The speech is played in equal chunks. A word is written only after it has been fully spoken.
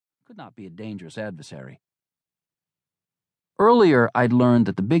not be a dangerous adversary. Earlier, I'd learned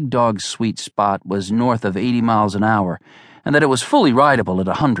that the big dog's sweet spot was north of 80 miles an hour, and that it was fully rideable at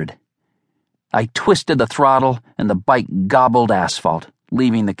 100. I twisted the throttle, and the bike gobbled asphalt,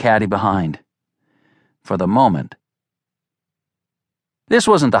 leaving the caddy behind. For the moment. This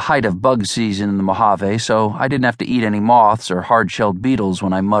wasn't the height of bug season in the Mojave, so I didn't have to eat any moths or hard-shelled beetles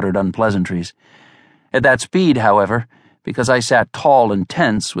when I muttered unpleasantries. At that speed, however, because I sat tall and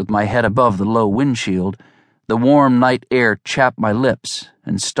tense with my head above the low windshield, the warm night air chapped my lips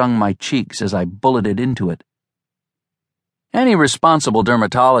and stung my cheeks as I bulleted into it. Any responsible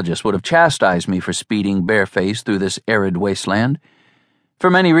dermatologist would have chastised me for speeding barefaced through this arid wasteland. For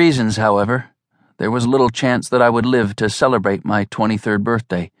many reasons, however, there was little chance that I would live to celebrate my 23rd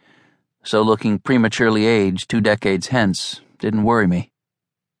birthday, so looking prematurely aged 2 decades hence didn't worry me.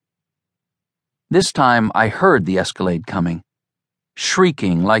 This time I heard the Escalade coming,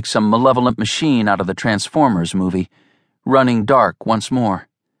 shrieking like some malevolent machine out of the Transformers movie, running dark once more.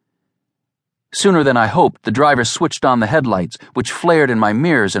 Sooner than I hoped, the driver switched on the headlights, which flared in my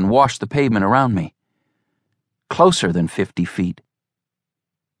mirrors and washed the pavement around me. Closer than 50 feet.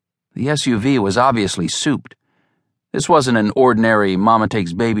 The SUV was obviously souped. This wasn't an ordinary mama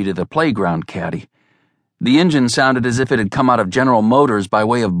takes baby to the playground caddy. The engine sounded as if it had come out of General Motors by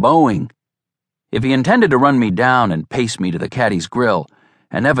way of Boeing. If he intended to run me down and pace me to the caddy's grill,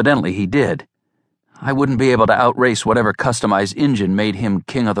 and evidently he did, I wouldn't be able to outrace whatever customized engine made him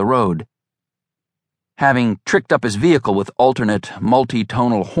king of the road. Having tricked up his vehicle with alternate,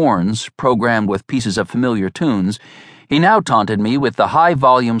 multi-tonal horns programmed with pieces of familiar tunes, he now taunted me with the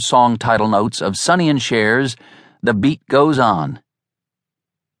high-volume song title notes of Sonny and Cher's "The Beat Goes On."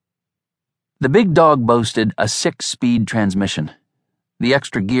 The big dog boasted a 6-speed transmission. The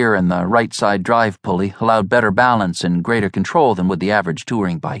extra gear and the right-side drive pulley allowed better balance and greater control than with the average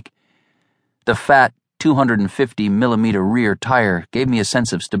touring bike. The fat 250mm rear tire gave me a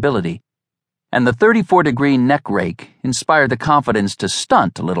sense of stability, and the 34-degree neck rake inspired the confidence to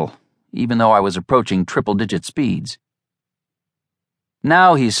stunt a little, even though I was approaching triple-digit speeds.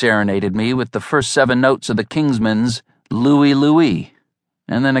 Now he serenaded me with the first 7 notes of the Kingsmen's "Louie Louie,"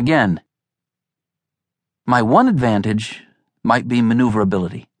 and then again. My one advantage might be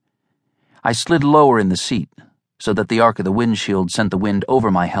maneuverability. I slid lower in the seat, so that the arc of the windshield sent the wind over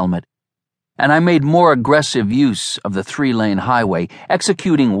my helmet, and I made more aggressive use of the 3-lane highway,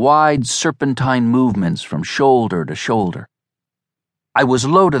 executing wide serpentine movements from shoulder to shoulder. I was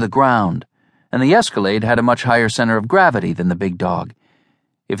low to the ground, and the Escalade had a much higher center of gravity than the big dog.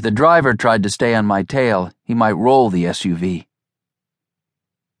 If the driver tried to stay on my tail, he might roll the SUV.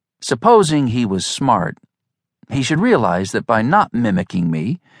 Supposing he was smart, he should realize that by not mimicking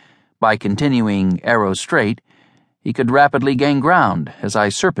me, by continuing arrow straight, he could rapidly gain ground as I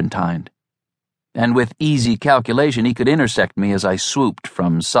serpentined. And with easy calculation, he could intersect me as I swooped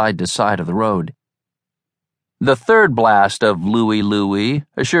from side to side of the road. The third blast of "Louie Louie"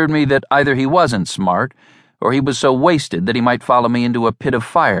 assured me that either he wasn't smart, or he was so wasted that he might follow me into a pit of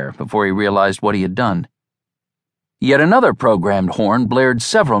fire before he realized what he had done. Yet another programmed horn blared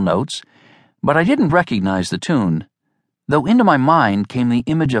several notes, but I didn't recognize the tune, though into my mind came the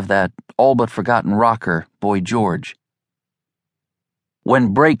image of that all-but-forgotten rocker, Boy George.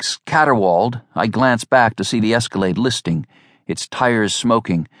 When brakes caterwauled, I glanced back to see the Escalade listing, its tires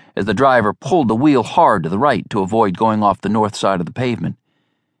smoking, as the driver pulled the wheel hard to the right to avoid going off the north side of the pavement.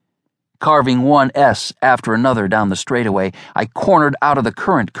 Carving one S after another down the straightaway, I cornered out of the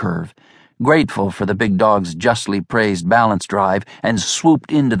current curve, grateful for the big dog's justly praised balance drive, and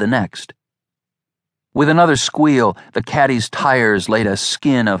swooped into the next. With another squeal, the caddy's tires laid a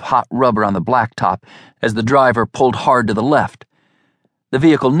skin of hot rubber on the blacktop as the driver pulled hard to the left. The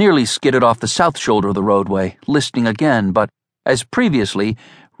vehicle nearly skidded off the south shoulder of the roadway, listing again, but, as previously,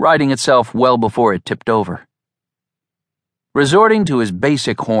 righting itself well before it tipped over. Resorting to his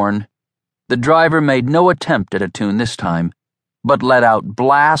basic horn, the driver made no attempt at a tune this time, but let out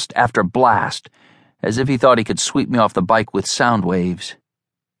blast after blast, as if he thought he could sweep me off the bike with sound waves.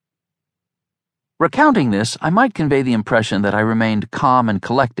 Recounting this, I might convey the impression that I remained calm and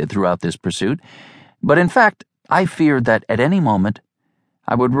collected throughout this pursuit, but in fact, I feared that at any moment,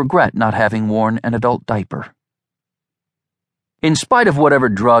 I would regret not having worn an adult diaper. In spite of whatever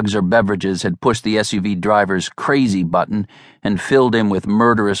drugs or beverages had pushed the SUV driver's crazy button and filled him with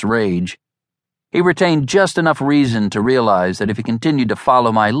murderous rage, he retained just enough reason to realize that if he continued to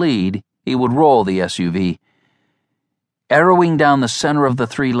follow my lead, he would roll the SUV. Arrowing down the center of the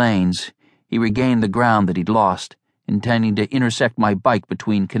 3 lanes, he regained the ground that he'd lost, intending to intersect my bike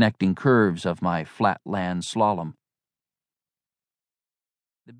between connecting curves of my flatland slalom.